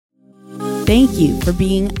Thank you for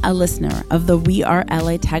being a listener of the We Are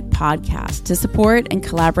LA Tech podcast. To support and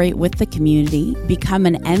collaborate with the community, become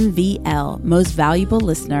an MVL Most Valuable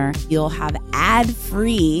Listener. You'll have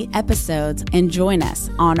ad-free episodes and join us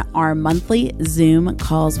on our monthly Zoom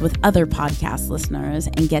calls with other podcast listeners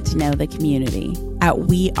and get to know the community at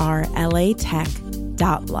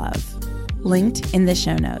wearelatech.love. Linked in the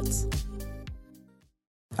show notes.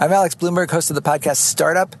 I'm Alex Bloomberg, host of the podcast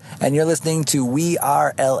Startup, and you're listening to We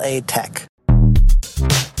Are LA Tech.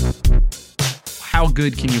 How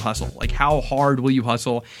good can you hustle? Like, how hard will you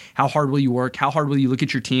hustle? How hard will you work? How hard will you look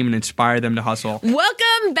at your team and inspire them to hustle?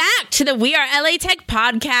 Welcome back to the We Are LA Tech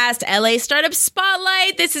podcast, LA Startup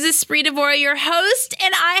Spotlight. This is SPIDR, your host,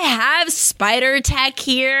 and I have SPIDR Tech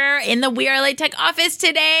here in the We Are LA Tech office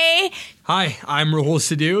today. Hi, I'm Rahul,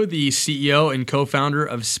 Sidhu, the CEO and co-founder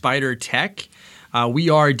of SPIDR Tech. We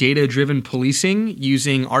are data-driven policing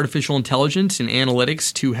using artificial intelligence and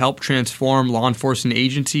analytics to help transform law enforcement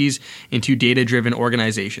agencies into data-driven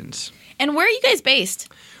organizations. And where are you guys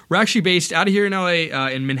based? We're actually based out of here in LA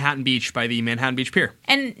in Manhattan Beach by the Manhattan Beach Pier.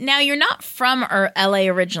 And now you're not from LA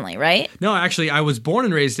originally, right? No, actually, I was born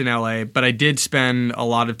and raised in LA, but I did spend a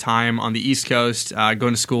lot of time on the East Coast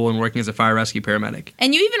going to school and working as a fire rescue paramedic.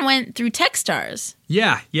 And you even went through Techstars.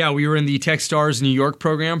 Yeah, we were in the Techstars New York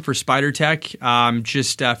program for SPIDR Tech.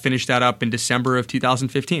 Just finished that up in December of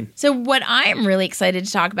 2015. So what I'm really excited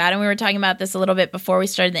to talk about, and we were talking about this a little bit before we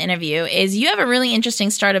started the interview, is you have a really interesting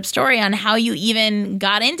startup story on how you even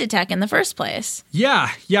got into tech in the first place. Yeah.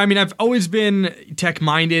 I mean, I've always been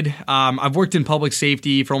tech-minded. I've worked in public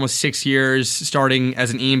safety for almost 6 years, starting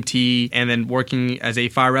as an EMT and then working as a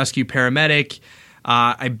fire rescue paramedic.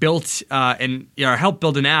 I built I helped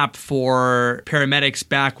build an app for paramedics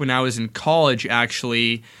back when I was in college,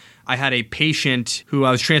 actually. I had a patient who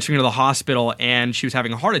I was transferring to the hospital, and she was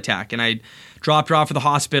having a heart attack. And I dropped her off at the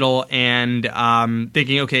hospital and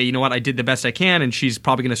thinking, okay, you know what? I did the best I can, and she's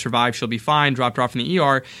probably going to survive. She'll be fine. Dropped her off in the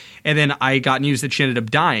ER. And then I got news that she ended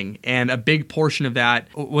up dying. And a big portion of that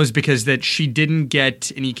was because that she didn't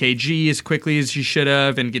get an EKG as quickly as she should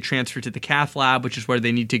have and get transferred to the cath lab, which is where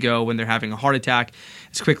they need to go when they're having a heart attack,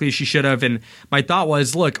 as quickly as she should have. And my thought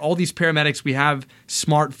was, look, all these paramedics, we have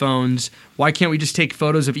smartphones. Why can't we just take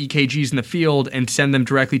photos of EKGs in the field and send them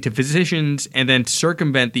directly to physicians and then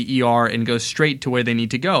circumvent the ER and go straight to where they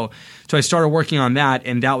need to go? So I started working on that,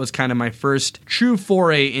 and that was kind of my first true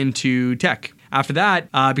foray into tech. After that,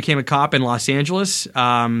 I became a cop in Los Angeles, in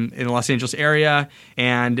the Los Angeles area,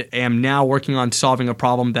 and am now working on solving a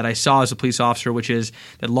problem that I saw as a police officer, which is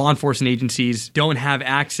that law enforcement agencies don't have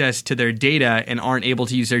access to their data and aren't able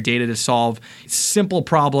to use their data to solve simple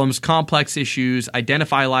problems, complex issues,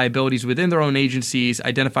 identify liabilities within their own agencies,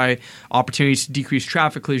 identify opportunities to decrease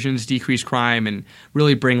traffic collisions, decrease crime, and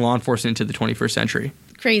really bring law enforcement into the 21st century.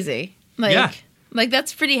 Crazy. Like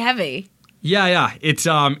that's pretty heavy. Yeah. It's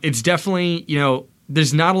definitely,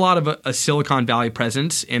 there's not a lot of a Silicon Valley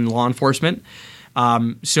presence in law enforcement.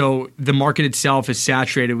 So the market itself is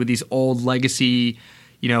saturated with these old legacy,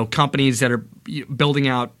 companies that are building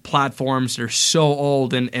out platforms that are so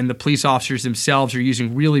old, and the police officers themselves are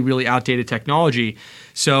using really, really outdated technology.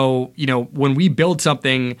 So, when we build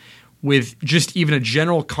something with just even a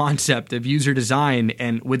general concept of user design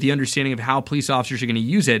and with the understanding of how police officers are going to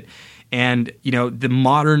use it, and the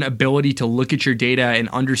modern ability to look at your data and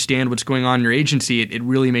understand what's going on in your agency, it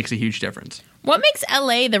really makes a huge difference. What makes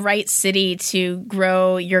LA the right city to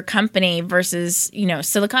grow your company versus,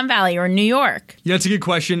 Silicon Valley or New York? Yeah, that's a good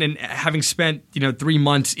question. And having spent, 3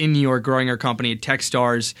 months in New York growing our company at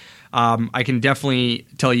Techstars, I can definitely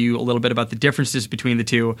tell you a little bit about the differences between the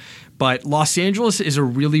two. But Los Angeles is a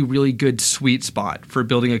really, really good sweet spot for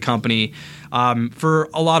building a company for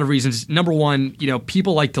a lot of reasons. Number one,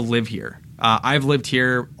 people like to live here. I've lived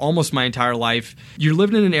here almost my entire life. You're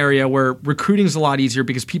living in an area where recruiting is a lot easier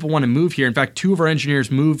because people want to move here. In fact, 2 of our engineers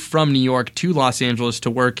moved from New York to Los Angeles to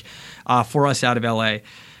work for us out of LA.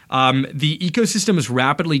 The ecosystem is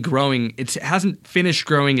rapidly growing. It hasn't finished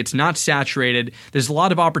growing. It's not saturated. There's a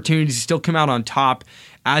lot of opportunities to still come out on top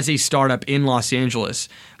as a startup in Los Angeles.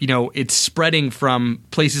 It's spreading from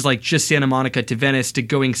places like just Santa Monica to Venice to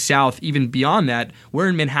going south, even beyond that. We're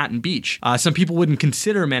in Manhattan Beach. Some people wouldn't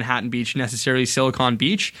consider Manhattan Beach necessarily Silicon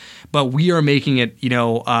Beach, but we are making it,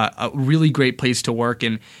 a really great place to work.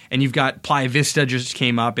 And you've got Playa Vista just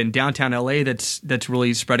came up, and downtown LA that's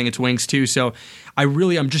really spreading its wings too. So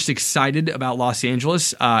I'm just excited about Los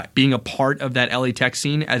Angeles being a part of that LA tech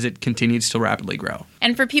scene as it continues to rapidly grow.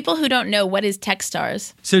 And for people who don't know, what is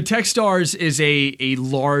Techstars? So Techstars is a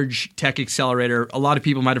large tech accelerator. A lot of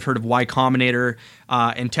people might have heard of Y Combinator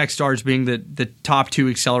and Techstars being the top 2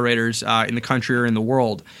 accelerators in the country or in the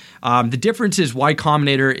world. The difference is Y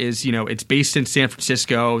Combinator is, it's based in San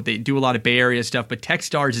Francisco. They do a lot of Bay Area stuff, but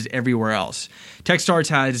Techstars is everywhere else. Techstars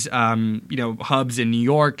has, hubs in New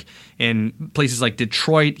York and places like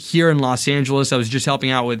Detroit, here in Los Angeles. I was just helping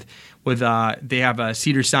out with they have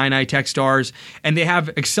Cedars-Sinai Techstars, and they have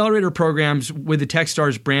accelerator programs with the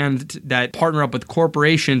Techstars brand that partner up with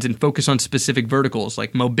corporations and focus on specific verticals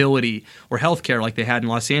like mobility or healthcare, like they had in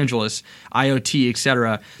Los Angeles, IoT, et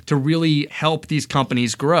cetera, to really help these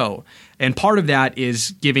companies grow. And part of that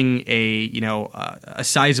is giving a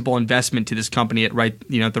sizable investment to this company at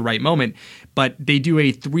the right moment. But they do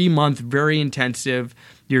a 3-month, very intensive,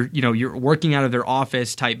 you're working out of their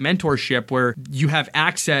office type mentorship where you have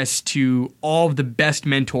access to all of the best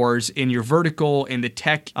mentors in your vertical, in the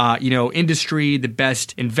tech, industry, the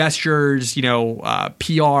best investors,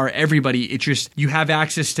 PR, everybody. It's just, you have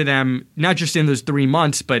access to them, not just in those 3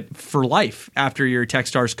 months, but for life after you're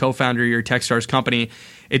Techstars co-founder, your Techstars company.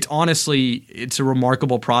 It's a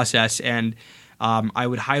remarkable process. And I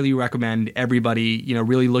would highly recommend everybody,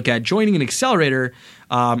 really look at joining an accelerator.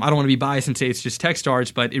 I don't want to be biased and say it's just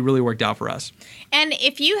Techstars, but it really worked out for us. And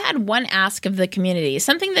if you had one ask of the community,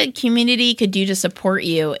 something the community could do to support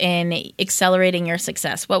you in accelerating your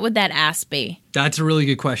success, what would that ask be? That's a really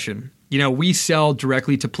good question. We sell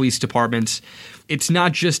directly to police departments. It's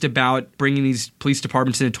not just about bringing these police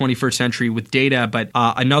departments in the 21st century with data, but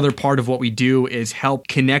another part of what we do is help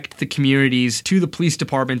connect the communities to the police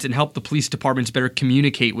departments and help the police departments better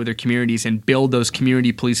communicate with their communities and build those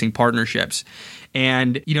community policing partnerships.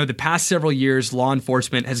 And, the past several years, law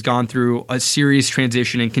enforcement has gone through a serious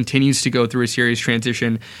transition and continues to go through a serious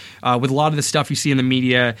transition with a lot of the stuff you see in the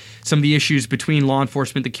media, some of the issues between law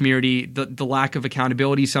enforcement, the community, the lack of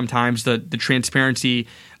accountability sometimes, the transparency,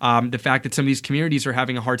 the fact that some of these communities are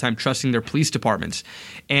having a hard time trusting their police departments.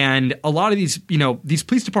 And a lot of these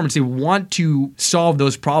police departments, they want to solve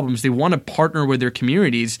those problems. They want to partner with their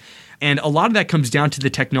communities. And a lot of that comes down to the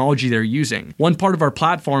technology they're using. One part of our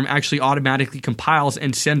platform actually automatically compiles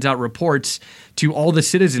and sends out reports to all the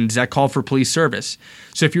citizens that call for police service.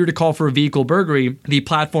 So if you were to call for a vehicle burglary, the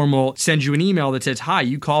platform will send you an email that says, "Hi,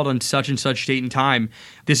 you called on such and such date and time.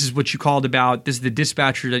 This is what you called about. This is the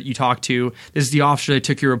dispatcher that you talked to. This is the officer that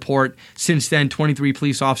took your report. Since then, 23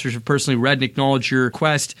 police officers have personally read and acknowledged your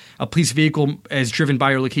request. A police vehicle has driven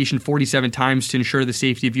by your location 47 times to ensure the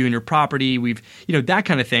safety of you and your property. We've, that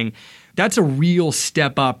kind of thing." That's a real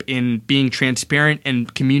step up in being transparent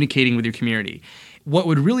and communicating with your community. What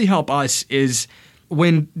would really help us is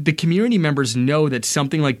when the community members know that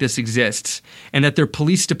something like this exists and that their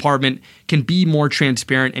police department can be more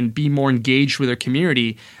transparent and be more engaged with their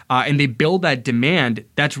community, and they build that demand,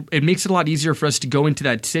 it makes it a lot easier for us to go into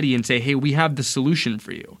that city and say, "Hey, we have the solution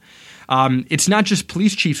for you." It's not just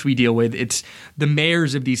police chiefs we deal with. It's the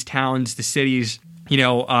mayors of these towns, the cities.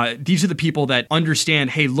 These are the people that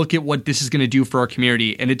understand, hey, look at what this is going to do for our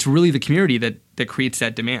community. And it's really the community that creates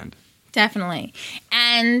that demand. Definitely.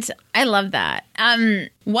 And I love that.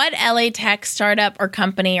 What LA tech startup or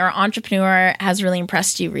company or entrepreneur has really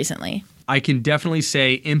impressed you recently? I can definitely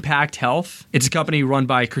say Impact Health. It's a company run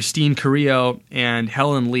by Christine Carrillo and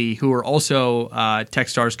Helen Lee, who are also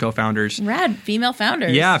Techstars co-founders. Rad, female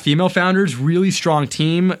founders. Yeah, female founders, really strong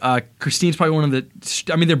team. Christine's probably one of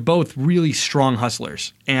they're both really strong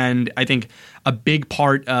hustlers. And I think a big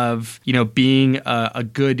part of, being a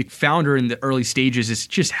good founder in the early stages is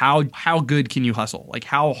just how good can you hustle? Like,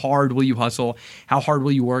 how hard will you hustle? How hard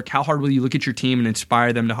will you work? How hard will you look at your team and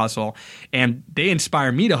inspire them to hustle? And they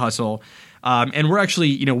inspire me to hustle. And we're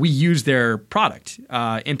actually, we use their product.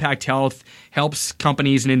 Impact Health helps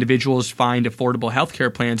companies and individuals find affordable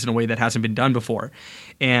healthcare plans in a way that hasn't been done before.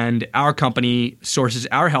 And our company sources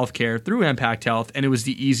our healthcare through Impact Health, and it was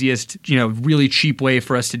the easiest, really cheap way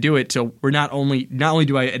for us to do it. So we're not only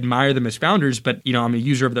do I admire them as founders, but I'm a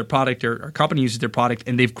user of their product, or our company uses their product,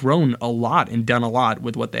 and they've grown a lot and done a lot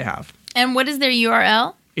with what they have. And what is their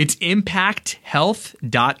URL? It's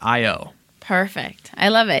impacthealth.io. Perfect. I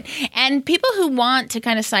love it. And people who want to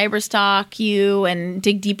kind of cyber stalk you and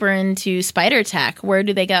dig deeper into SPIDR Tech, where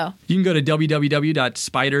do they go? You can go to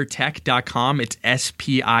www.spidertech.com. It's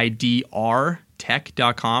SPIDR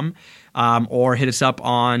tech.com. or hit us up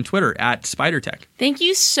on Twitter at SPIDR Tech. Thank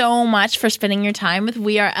you so much for spending your time with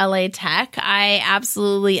We Are LA Tech. I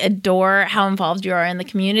absolutely adore how involved you are in the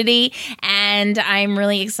community, and I'm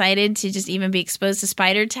really excited to just even be exposed to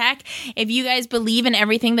SPIDR Tech. If you guys believe in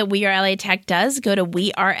everything that We Are LA Tech does, go to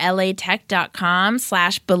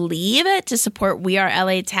wearelatech.com/believe to support We Are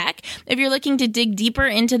LA Tech. If you're looking to dig deeper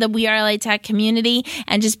into the We Are LA Tech community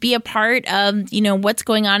and just be a part of, what's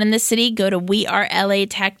going on in the city, go to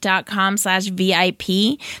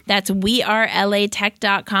wearelatech.com/VIP. That's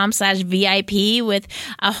wearelatech.com/VIP with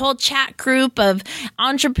a whole chat group of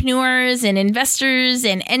entrepreneurs and investors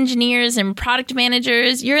and engineers and product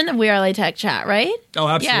managers. You're in the We Are LA Tech chat, right? Oh,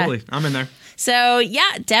 absolutely. Yeah. I'm in there. So,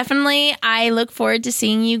 yeah, definitely. I look forward to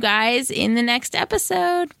seeing you guys in the next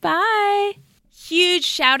episode. Bye. Huge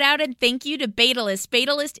shout out and thank you to Betalist.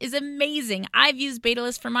 Betalist is amazing. I've used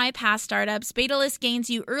Betalist for my past startups. Betalist gains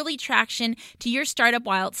you early traction to your startup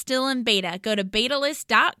while it's still in beta. Go to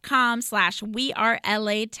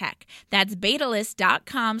betalist.com/wearelatech. That's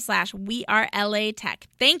betalist.com/wearelatech.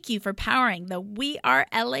 Thank you for powering the We Are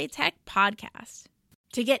LA Tech podcast.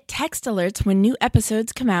 To get text alerts when new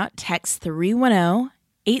episodes come out, text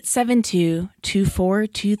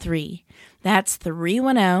 310-872-2423. That's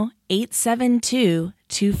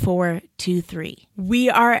 310-872-2423. We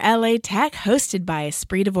Are LA Tech, hosted by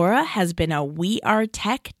Esprit Devora, has been a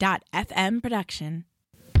wearetech.fm production.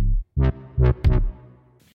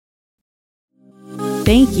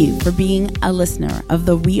 Thank you for being a listener of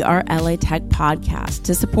the We Are LA Tech podcast.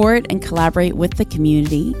 To support and collaborate with the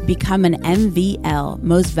community, become an MVL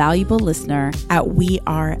Most Valuable Listener at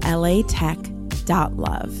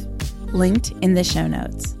wearelatech.love. Linked in the show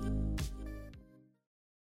notes.